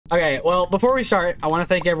Okay, well, before we start, I want to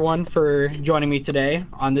thank everyone for joining me today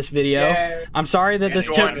on this video. Yeah. I'm sorry that this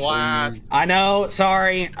took... I know,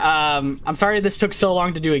 sorry. I'm sorry this took so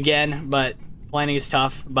long to do again, but planning is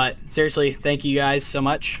tough. But seriously, thank you guys so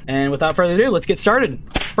much. And without further ado, let's get started.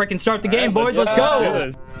 Freaking start the game, boys. Let's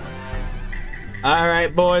go. All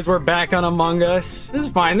right, boys, we're back on Among Us. This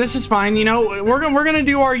is fine. This is fine. You know, we're gonna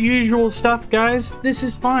do our usual stuff, guys. This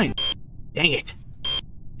is fine. Dang it.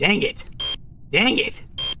 Dang it. Dang it.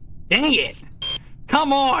 Dang it.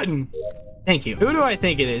 Come on. Thank you. Who do I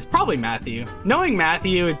think it is? Probably Matthew. Knowing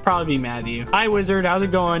Matthew, it'd probably be Matthew. Hi, Wizard. How's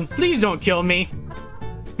it going? Please don't kill me.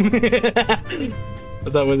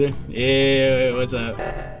 What's up, Wizard? Yeah, what's up?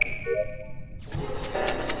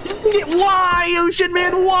 Why, Ocean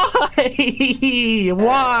Man? Why?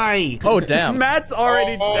 Why? Oh, damn. Matt's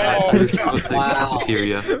already dead. I was in the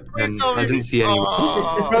cafeteria, and I didn't see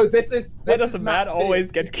anyone. Bro, why does Matt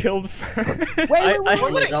always get killed first?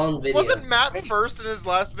 Wasn't Matt first in his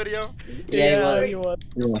last video? Yeah, he was.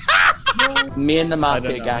 Me and the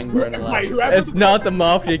Mafia gang were in a lab. It's not the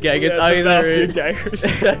Mafia gang, it's either...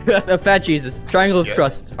 The Fat Jesus, Triangle of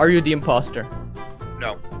Trust. Are you the imposter?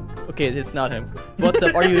 No. Okay, it's not him. What's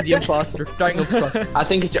up? Are you the imposter? Triangle of Trust. I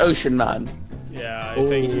think it's Ocean Man. Yeah, I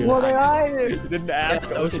think you. What you didn't ask.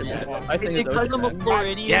 Yes, Ocean Man. I think it's Ocean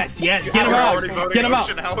Man. Yes, get him out. Get him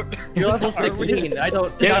out. You're level 16. I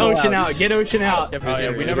don't. Get Ocean out. Get Ocean out. Oh,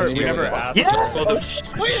 yeah, we never asked. Yes.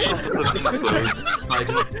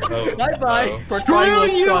 Bye bye. Screw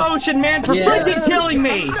you, Ocean Man, for freaking killing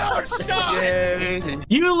me.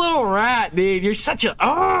 You little rat, dude. You're such a.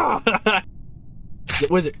 Oh.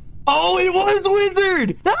 Wizard. Oh, it was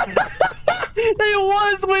Wizard! It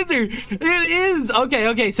was Wizard! It is!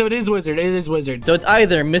 Okay, so it is Wizard. It is Wizard. So it's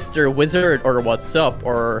either Mr. Wizard or What's Up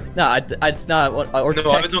or... No, it's not... Or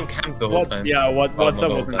no, I was on cams the whole time. Yeah, What's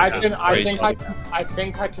Up was I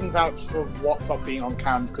think I can vouch for What's Up being on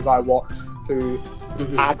cams because I watched through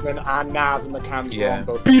admin and nav and the cams were on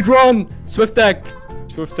both. Speedrun! Swift deck!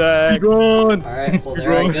 Swift deck! Speedrun! Alright, well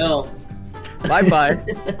there I go. Bye-bye.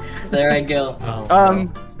 There I go.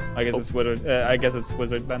 I guess it's Wizard. I guess it's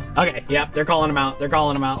Wizard then. Okay, yeah, they're calling him out. They're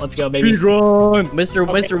calling him out. Let's go, baby. Speedrun! Mr.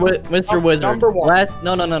 Wizard. Number one.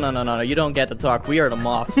 No. You don't get to talk. We are the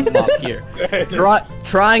mob here.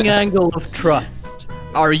 Triangle of Trust.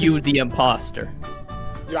 Are you the imposter?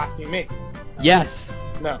 You asking me? Yes.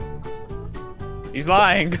 No. He's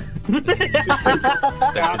lying.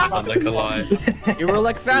 That sounds like a lie. You were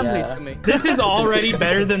like family to me. This is already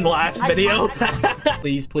better than the last video.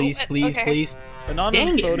 Please.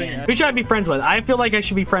 Anonymous voting. Who should I be friends with? I feel like I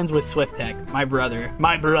should be friends with Swift Tech, my brother.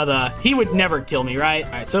 He would never kill me, right?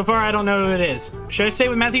 All right, so far I don't know who it is. Should I stay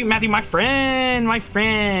with Matthew? Matthew, my friend.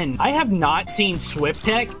 I have not seen Swift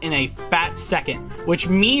Tech in a fat second, which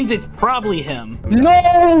means it's probably him.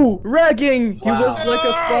 No! Ragging! He was like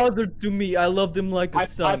a father to me. I loved him like a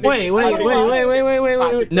son. Wait.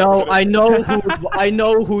 No, I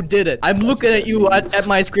know who did it. I'm looking at you at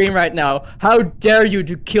my screen right now. How dare you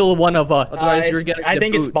to kill one of us? Otherwise you're getting I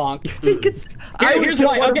think it's Bonk. You think it's... Here's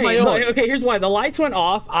why. Okay, here's why. The lights went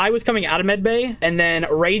off. I was coming out of medbay, and then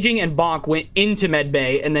Raging and Bonk went into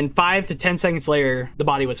medbay, and then 5 to 10 seconds later, the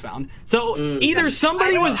body was found. So either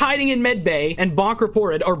somebody was hiding in medbay and Bonk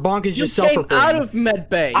reported, or Bonk is just self-reporting. You came out of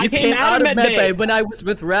medbay. You came out of medbay when I was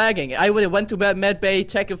with Ragging. I went to medbay,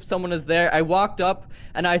 check if someone is there. I walked up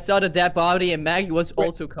and I saw the dead body, and Maggie was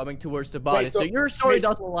also coming towards the body. So your story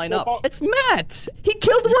doesn't line up. It's Matt. He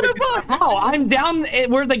killed one of us. How? I'm down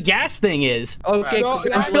where the gas thing is. Okay,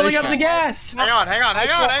 I'm filling up the gas. Hang on.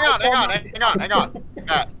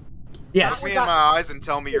 Matt. Yes. Look me in my eyes and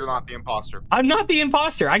tell me you're not the imposter. I'm not the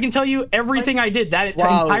imposter. I can tell you everything I did that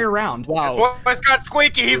entire round. His voice got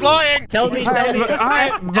squeaky. He's lying. Tell me. All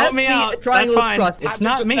right, vote me out. That's fine. It's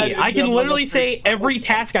not me. I can literally say every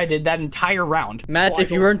task I did that entire round. Matt,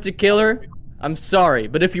 if you weren't the killer, I'm sorry,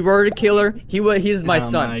 but if you were the killer, he's my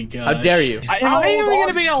son. My gosh. How dare you? Am I even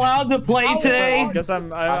gonna be allowed to play today? I guess I'm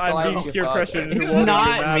being peer pressured. It's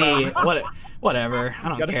not me. Whatever. I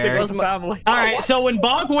don't Gotta care. stick with the family. All right, so when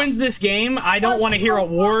Bonk wins this game, I don't want to hear a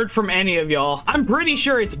word from any of y'all. I'm pretty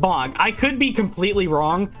sure it's Bonk. I could be completely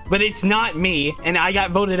wrong, but it's not me, and I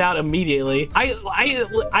got voted out immediately.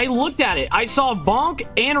 I looked at it. I saw Bonk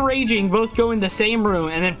and Raging both go in the same room,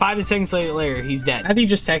 and then 5 to 10 seconds later, he's dead. Matthew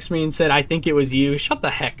just texted me and said, "I think it was you." Shut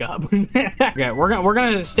the heck up. Okay, we're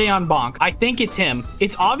gonna stay on Bonk. I think it's him.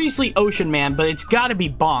 It's obviously Ocean Man, but it's got to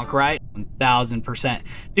be Bonk, right? 1000%.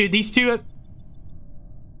 Dude, these two.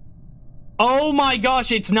 Oh my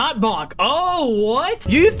gosh, it's not Bonk. Oh,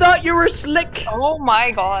 what? You thought you were slick. Oh my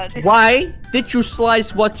god. Why did you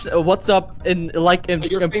slice what's up in pure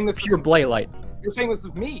Blaylight? You're saying this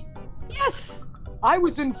with me? Yes. I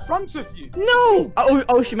was in front of you. No. Oh,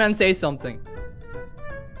 Ocean, say something.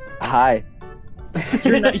 Hi.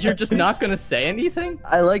 You're just not gonna say anything?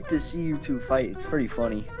 I like to see you two fight. It's pretty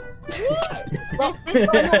funny. What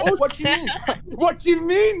do you mean? What do you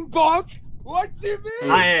mean, Bonk? What do you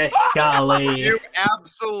mean? Golly. You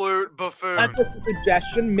absolute buffoon. That's just a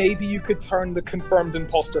suggestion. Maybe you could turn the confirmed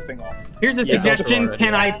imposter thing off. Here's a suggestion.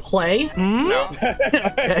 Can I play? No.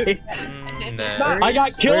 Okay. No. I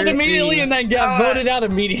got killed immediately and then got voted out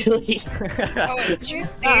immediately. All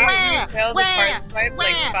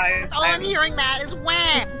I'm hearing, Matt, is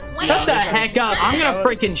wah. Shut the heck up. I'm gonna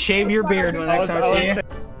freaking shave your beard when next time I see you.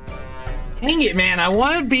 Dang it, man. I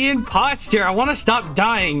want to be imposter. I want to stop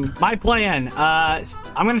dying. My plan.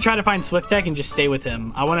 I'm going to try to find Swift Tech and just stay with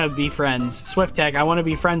him. I want to be friends. Swift Tech, I want to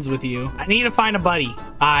be friends with you. I need to find a buddy.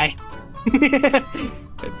 Hi. you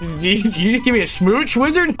just give me a smooch,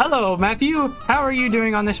 wizard? Hello, Matthew. How are you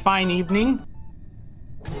doing on this fine evening?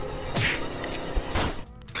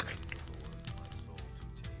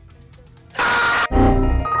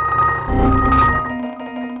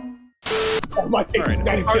 Oh my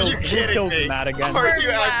God. Are you kidding me? Matt again. Are you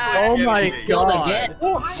actually Oh my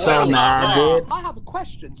God. So mad, dude. I have a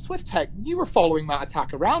question. Swift Tech, you were following that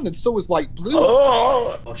attack around, and so was like Blue.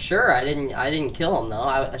 Oh, sure. I didn't kill him though.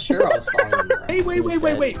 I was following him. Hey,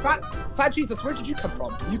 wait. Fat Jesus, where did you come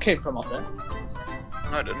from? You came from up there.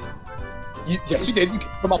 No, I didn't. Yes, you did. You came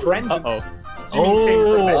from upper engine. Uh-oh.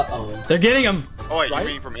 So They're getting him. Oh wait, Right? you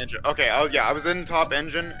mean from engine? Okay, I was in top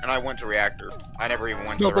engine and I went to reactor. I never even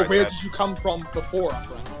went to No, the but right where side. did you come from before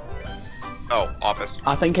upper engine? Oh, office.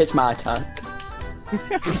 I think it's my turn.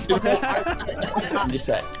 I'm just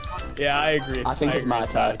saying. Yeah, I agree. I think it's my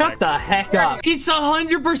turn. Shut the heck up. It's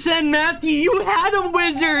 100% Matthew. You had him,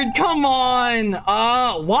 wizard. Come on.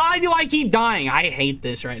 Why do I keep dying? I hate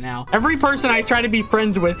this right now. Every person I try to be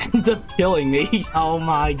friends with ends up killing me. Oh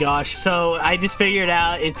my gosh. So I just figured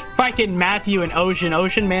out it's freaking Matthew and Ocean.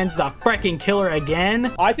 Ocean Man's the freaking killer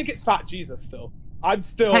again. I think it's Fat Jesus still. I'm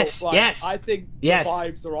still Yes, I think the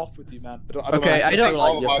vibes are off with you, man. I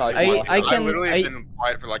literally have been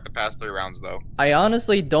quiet for like the past 3 rounds though. I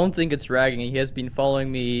honestly don't think it's ragging. He has been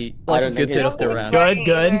following me like a good bit of the round.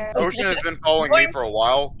 Good. Ocean has been following me for a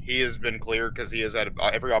while. He has been clear because he has had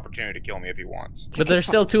every opportunity to kill me if he wants. But there's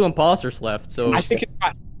still 2 imposters left, so I think it's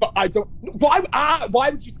but I don't. Why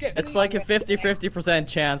would you skip? it's like a 50%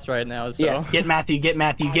 chance right now. So Yeah. Get Matthew. Get him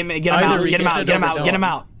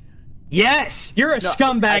out. Yes! You're a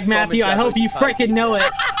scumbag, Matthew. I hope you freaking know it.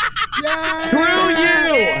 Screw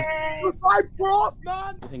you! The vibes were off,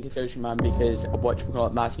 man. I think it's Ocean Man because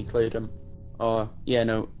Matthew cleared him. Or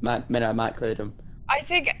Matt cleared him. I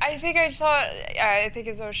think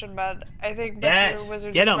it's Ocean Man. I think Yes,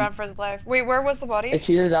 Wizard get just him. ran for his life. Wait, where was the body? It's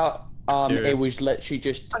either that. It was literally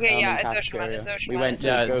just. Okay, yeah, in it's Ocean Man. cafeteria. It's Ocean We Man. went to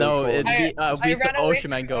yeah, go no, call- we saw ran away Ocean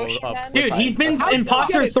Man go Ocean up. Man. Dude, he's been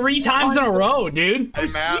imposter 3 times in a row, dude. Hey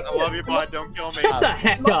Matt, I love you, bud. Don't kill me. Shut the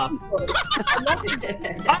heck up.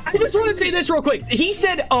 I just want to say this real quick. He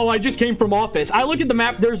said, "Oh, I just came from office." I look at the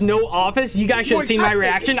map. There's no office. You guys should have seen my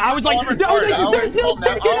reaction. I was like, "There's no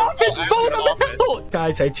freaking office. Vote him out."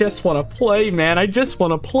 Guys, I just want to play, man. I just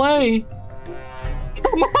want to play.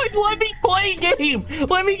 Come on, let me play a game.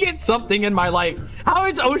 Let me get something in my life. How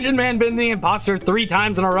has Ocean Man been the imposter 3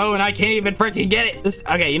 times in a row and I can't even freaking get it?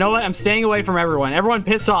 Okay, you know what? I'm staying away from everyone. Everyone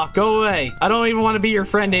piss off. Go away. I don't even want to be your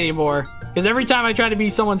friend anymore. Because every time I try to be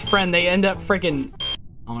someone's friend, they end up freaking...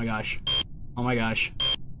 Oh my gosh. Oh my gosh.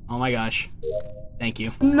 Oh my gosh. Thank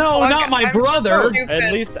you. No, not my brother.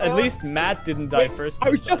 At least Matt didn't die first. I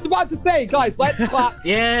was just about to say, guys, let's clap.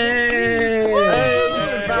 Yay!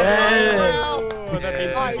 That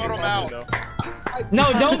means Vote him out.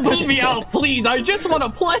 No, don't boot me out, please. I just want to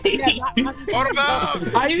play. Vote him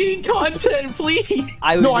out. I need content, please.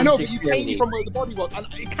 I know, but you came from where the body was, and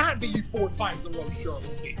it can't be you 4 times in a row, sure.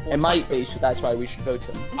 It might be, so that's why we should vote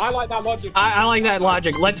him. I like that logic. I like that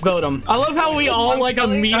logic. Let's vote him. I love how we all like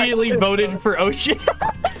immediately voted for Ocean.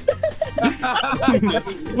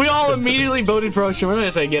 We all immediately voted for Ocean. We're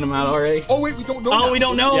gonna say get him out already. Oh wait, we don't know. Oh, we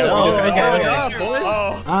don't know.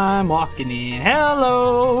 Oh. I'm walking in.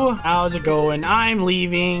 Hello. How's it going? I'm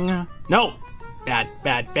leaving. No. Bad.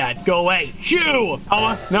 Go away. Shoo.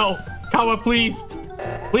 Kawa. No. Kawa, please.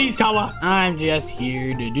 Please, Kawa. I'm just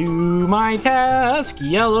here to do my task.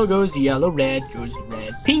 Yellow goes to yellow, red goes to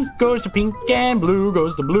red, pink goes to pink, and blue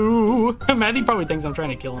goes to blue. Matthew probably thinks I'm trying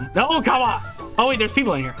to kill him. No, Kawa. Oh, wait, there's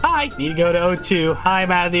people in here. Hi. Need to go to O2. Hi,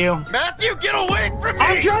 Matthew. Matthew, get away from me!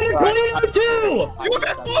 I'm trying to clean O2! You've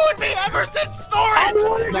been fooling me ever since storage! I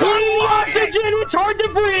want to clean the oxygen! It's hard to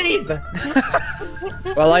breathe!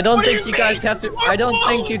 Well, I don't think you guys have to. I don't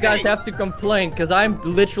think you guys have to complain, because I'm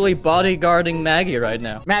literally bodyguarding Maggie right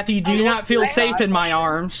now. Matthew, do you not feel safe in my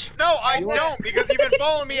arms? No, I don't, because you've been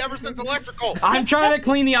following me ever since electrical. I'm trying to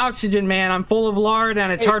clean the oxygen, man. I'm full of lard,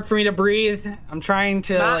 and it's hard for me to breathe. I'm trying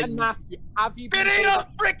to, Matt like... and Matthew, have you Been eating a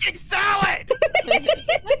freaking salad!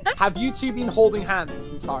 Have you two been holding hands this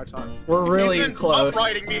entire time? We're really You've been close.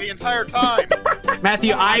 uprighting me the entire time.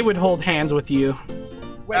 Matthew, I would hold hands with you.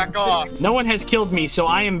 Back off. No one has killed me, so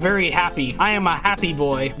I am very happy. I am a happy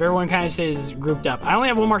boy. Everyone kind of stays grouped up. I only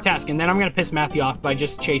have one more task, and then I'm gonna piss Matthew off by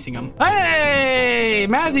just chasing him. Hey,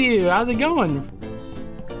 Matthew, how's it going?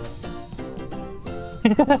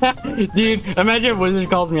 Dude, imagine if Wizard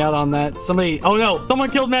calls me out on that. Somebody, oh no, someone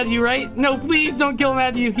killed Matthew, right? No, please don't kill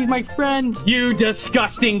Matthew. He's my friend. You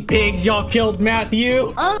disgusting pigs, y'all killed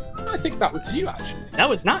Matthew. I think that was you, actually. That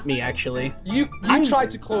was not me, actually. You tried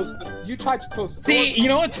to close the. You tried to close the. See, you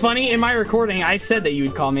know what's funny? In my recording, I said that you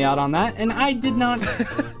would call me out on that, and I did not.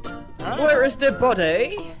 Where is the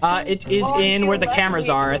body? It is in where the cameras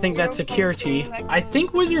are. I think that's security. I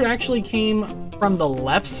think Wizard actually came from the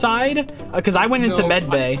left side, because I went into med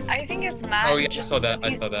bay. I think it's Matt. Oh yeah, I saw that.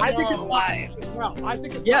 I saw that. I think it's alive. No, I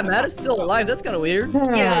think it's. Yeah, Matt is still alive. That's kind of weird.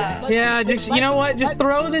 Yeah. Yeah, just, you know what? Just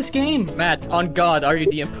throw this game. Matt, on God, are you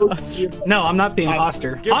the imposter? No, I'm not the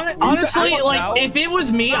imposter. Honestly, like, if it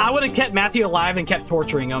was me, I would have kept Matthew alive and kept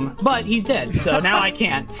torturing him. But he's dead, so now I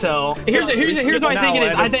can't. So here's what I think it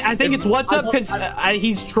is. I think it's What's Up, because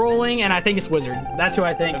he's trolling, and I think it's Wizard. That's who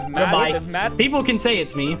I think. Goodbye. People can say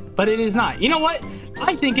it's me, but it is not. You know what?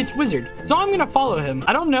 I think it's Wizard, so I'm gonna follow him.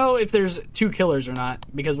 I don't know if there's 2 killers or not,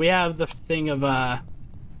 because we have the thing of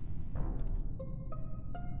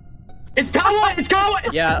It's Kawa! It's Kawa!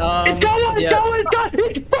 Yeah, it's Kawa! It's Kawa! It's Kawa!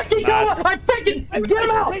 It's freaking Kawa! I freaking get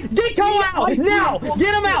him out! Get Kawa out now!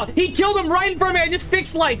 Get him out! He killed him right in front of me. I just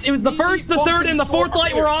fixed lights. It was the first, the third, and the fourth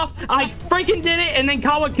light were off. I freaking did it, and then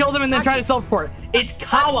Kawa killed him, and then tried to self-report. It's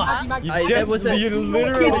Kawa. You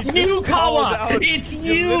literally it's you, Kawa. It's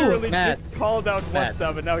you. Matt called out What's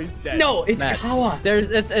Up, and now he's dead. No, it's Kawa.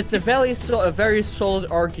 It's a very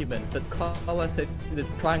solid argument that Kawa said the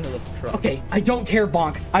triangle of trust. Okay, I don't care,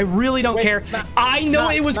 Bonk. I really don't care. I know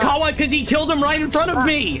it was Kawa because he killed him right in front of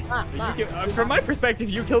me. From my perspective,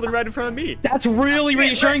 you killed him right in front of me. That's really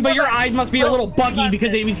reassuring, but your eyes must be a little buggy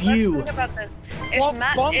because it was you. Think about this. If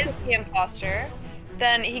Matt is the imposter,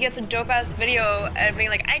 then he gets a dope-ass video and being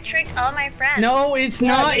like, I tricked all my friends. No, it's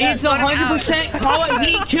not. It's 100% Kawa.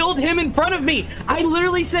 He killed him in front of me. I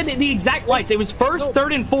literally said the exact lights. It was first,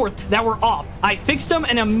 third, and fourth that were off. I fixed them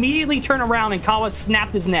and immediately turned around and Kawa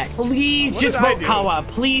snapped his neck. Please just vote Kawa.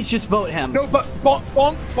 Please just vote him. No, but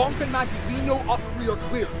Bonk and Maggie, we know us 3 are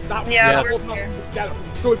clear. We're clear.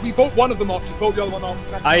 So if we vote one of them off, just vote the other one off.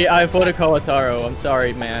 I voted Kawataro. I'm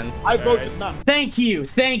sorry, man. I voted Matt. Thank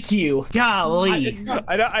you. Golly.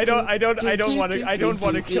 I don't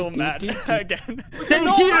want to kill Matt again.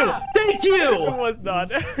 Thank you. It was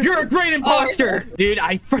not. You're a great imposter, dude.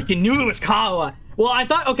 I freaking knew it was Kawa. Well, I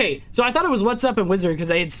thought it was What's Up and Wizard because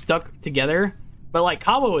they had stuck together. But like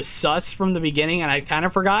Kawa was sus from the beginning and I kind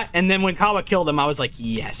of forgot. And then when Kawa killed him, I was like,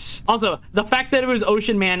 yes. Also, the fact that it was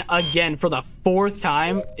Ocean Man again for the 4th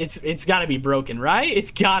time, it's gotta be broken, right?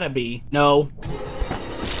 It's gotta be. No.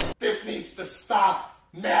 This needs to stop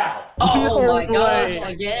now. Oh my gosh,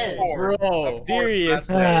 again. Bro, serious.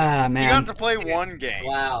 Man. You got to play one game.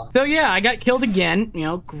 Wow. So yeah, I got killed again. You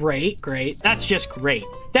know, great. That's just great.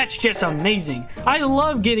 That's just amazing. I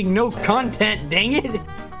love getting no content, dang it.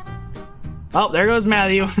 Oh, there goes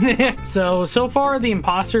Matthew. So far the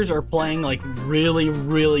imposters are playing like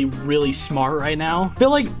really smart right now. I feel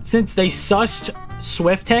like since they sussed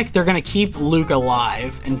Swift Tech, they're gonna keep Luke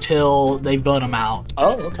alive until they vote him out.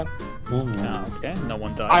 Oh, okay. Oh, okay, no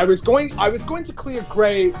one died. I was going to clear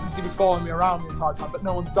Gray since he was following me around the entire time, but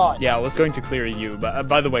no one's died. Yeah, I was going to clear you, but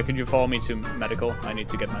by the way, could you follow me to medical? I need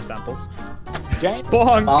to get my samples. Okay.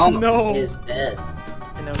 Bonk, no. Is dead.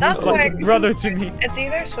 That's like brother to me. It's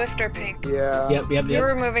either Swift or Pink. Yeah. Yep. You're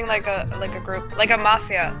removing like a group, like a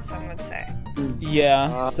mafia, some would say.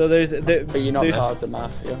 Yeah. So there's But you're not part of the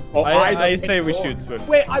mafia. Oh, I say we shoot Swift.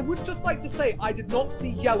 Wait, I would just like to say I did not see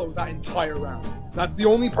Yellow that entire round. That's the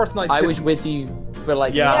only person I was with you for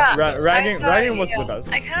like. Yeah, Ragging was with us.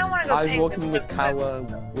 I kind of want to go. I was Pink walking with Kawa,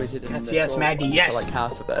 Wizard, and yes, Maggie. Yes. For like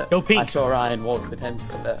half of it. Go Pink. I saw Ryan walk with him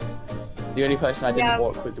for a bit. The only person I didn't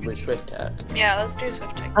walk with was Swift Tech. Yeah, let's do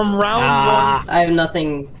Swift Tech. From round 1. I have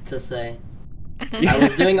nothing to say. I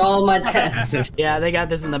was doing all my tasks. Yeah, they got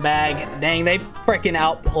this in the bag. Dang, they freaking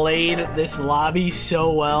outplayed this lobby so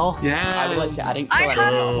well. Yeah. I didn't kill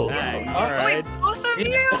anyone. Alright. Wait, both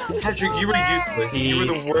Patrick, you were useless. You were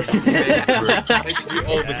the worst teammate ever. I should do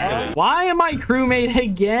all the killing. Why am I crewmate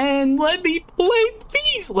again? Let me play,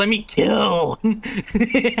 please. Let me kill.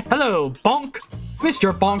 Hello, Bonk.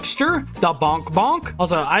 Mr. Bonkster, the Bonk Bonk.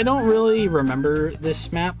 Also, I don't really remember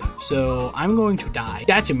this map, so I'm going to die.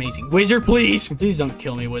 That's amazing. Wizard, please. Please don't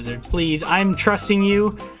kill me, Wizard. Please, I'm trusting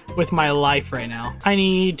you with my life right now. I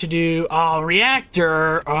need to do,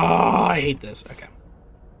 reactor. Oh, I hate this. Okay.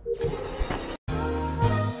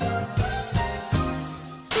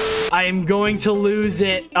 I am going to lose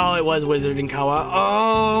it. Oh, it was Wizard and Kawa.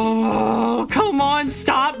 Oh, come on.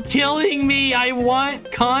 Stop killing me. I want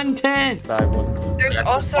content. There's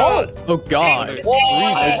also... Oh God. I was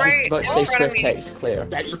just about to say Swift text clear.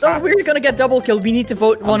 Oh, we're gonna get double kill. We need to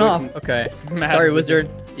vote one off. Okay. Sorry, Wizard.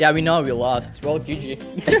 Yeah, we know we lost. Well,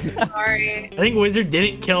 GG. Sorry. I think Wizard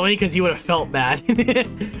didn't kill me because he would have felt bad.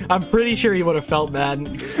 I'm pretty sure he would have felt bad.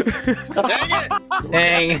 Dang it!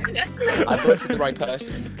 Dang. I voted the right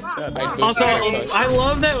person. Also, I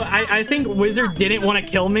love that. I think Wizard didn't want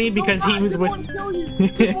to kill me because he was with. He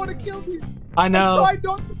didn't want to kill you. I know. I tried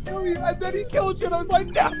not to kill you, and then he killed you, and I was like,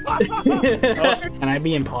 no. Can I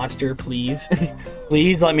be imposter, please?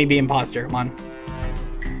 Please let me be imposter. Come on.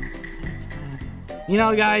 You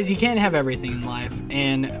know, guys, you can't have everything in life.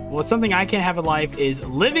 And something I can't have in life is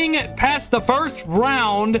living past the first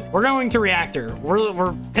round. We're going to reactor.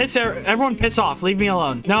 We're piss. Everyone piss off. Leave me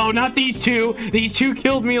alone. No, not these two. These two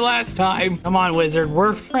killed me last time. Come on, Wizard.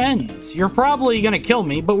 We're friends. You're probably gonna kill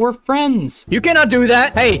me, but we're friends. You cannot do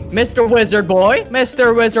that. Hey, Mr. Wizard boy,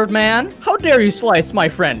 Mr. Wizard man, how dare you slice my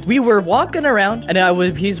friend? We were walking around, and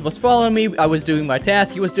he was following me. I was doing my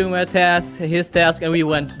task. He was doing my task, his task, and we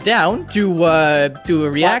went down to a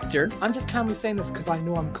reactor. I'm just calmly saying this because I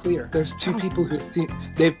know I'm clear. There's two people who've seen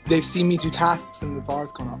they've seen me do tasks and the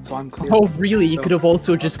bar's gone up, so I'm clear. Oh really? You could have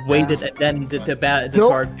also just waited and then the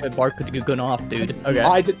bar could have gone off, dude. Okay.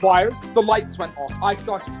 I did wires, the lights went off. I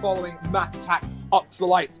started following Matt Attack up to the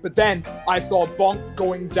lights, but then I saw Bonk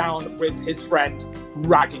going down with his friend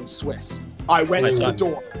ragging Swiss. I went to the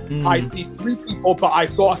door. I see 3 people, but I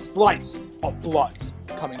saw a slice of blood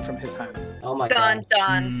coming from his hands. Oh my god.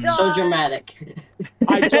 Dun. So dramatic.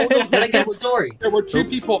 I don't know. What a good story. There were 2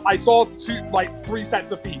 people. I saw 3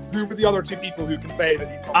 sets of feet. Who were the other 2 people who can say that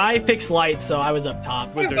he told me? I fixed lights, so I was up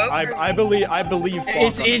top. Wizard, I believe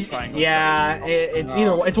it's either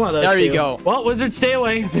it's one of those. There two. you go. Well, Wizard, stay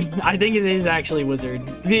away. I think it is actually Wizard.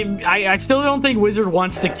 I still don't think Wizard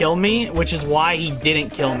wants to kill me, which is why he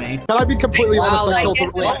didn't kill me. Can I be completely honest? Wow, I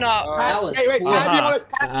killed the that was Wait, cool. can I be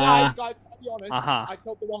honest? Guys, be honest. Uh-huh. I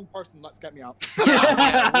killed the wrong person. Let's get me out.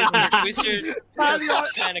 Wizard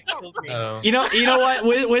kind of killed me. You know what,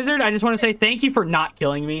 Wizard? I just want to say thank you for not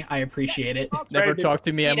killing me. I appreciate it. Never talk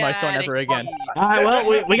to me and my son ever again. All right,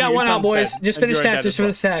 well, we got one out, boys. Just finish tasks. Just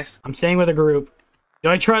finish tasks. I'm staying with a group. Do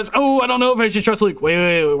I trust? Oh, I don't know if I should trust Luke.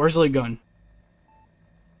 Wait. Where's Luke going?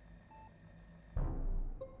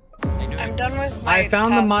 I'm done with my I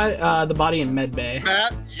found the body in med bay.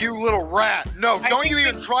 Matt, you little rat. No, don't you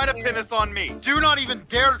even try to pin this on me. Do not even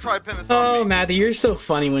dare to try to pin this on me. Oh, Matthew, you're so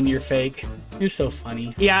funny when you're fake. You're so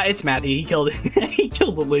funny. Yeah, it's Matthew. He killed he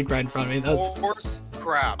killed the Luke right in front of me. That's horse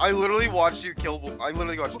crap. I literally watched you kill.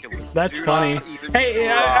 That's funny. Hey,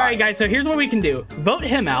 all right, guys. So here's what we can do: vote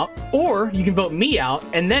him out, or you can vote me out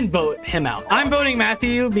and then vote him out. I'm voting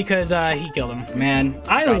Matthew because he killed him. Man,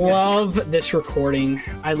 I love this recording.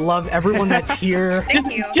 I love everyone that's here.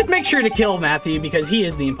 Just make sure to kill Matthew because he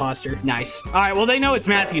is the imposter. Nice. All right. Well, they know it's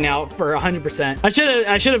Matthew now for 100%.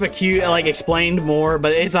 I should have explained more,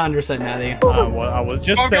 but it's 100% Matthew. Well, I was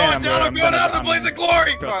just saying. I'm going down to blaze of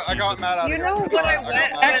glory. I got Matt out of here. You know what I went?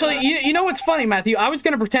 Actually, you know what's funny, Matthew? I was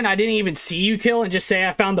gonna pretend I didn't even see you kill and just say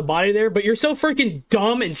I found the body there, but you're so freaking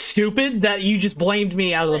dumb and stupid that you just blamed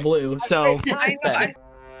me out of the blue. So.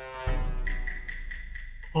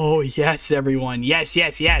 Oh yes, everyone. Yes.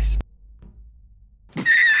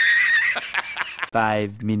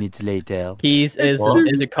 5 minutes later. Keys is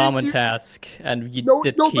a common task, and you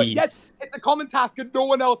did keys. But yes, it's a common task, and no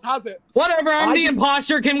one else has it. Whatever, I'm the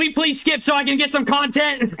imposter. Can we please skip so I can get some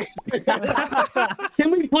content?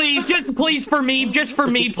 Can we please, just for me,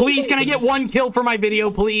 please, can I get 1 kill for my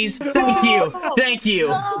video, please? Thank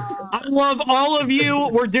you. I love all of you.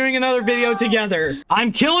 We're doing another video together.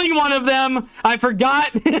 I'm killing one of them. I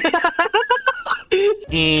forgot.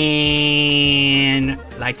 And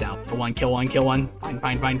lights out. Kill one.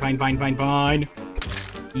 Fine.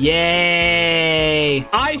 Yay!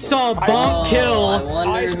 I saw Bonk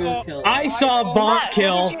kill. I saw Bonk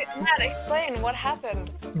kill. Matt, explain what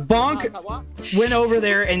happened. Bonk went over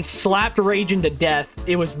there and slapped Raging to death.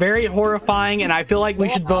 It was very horrifying, and I feel like we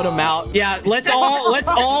should vote him out. Yeah, let's all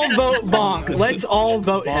vote Bonk. Let's all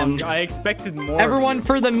vote him. I expected more. Everyone,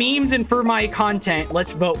 for the memes and for my content,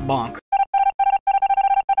 let's vote Bonk.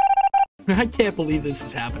 I can't believe this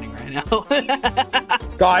is happening right now.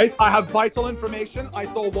 Guys, I have vital information. I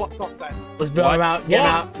saw what's up there. Let's vote him out. Get him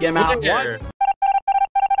out. Get him out.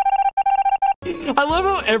 I love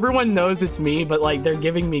how everyone knows it's me, but like they're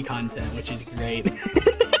giving me content, which is great.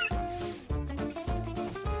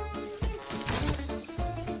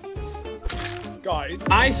 Guys,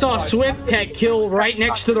 I saw Swift Tech kill right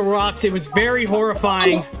next to the rocks. It was very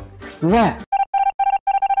horrifying. Yeah.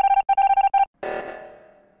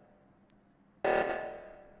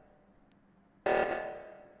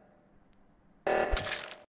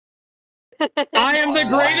 I am the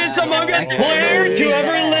greatest Among Us player to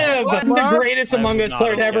ever live. I'm the greatest Among Us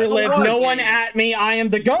player to ever live. No one at me. I am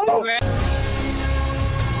the GOAT.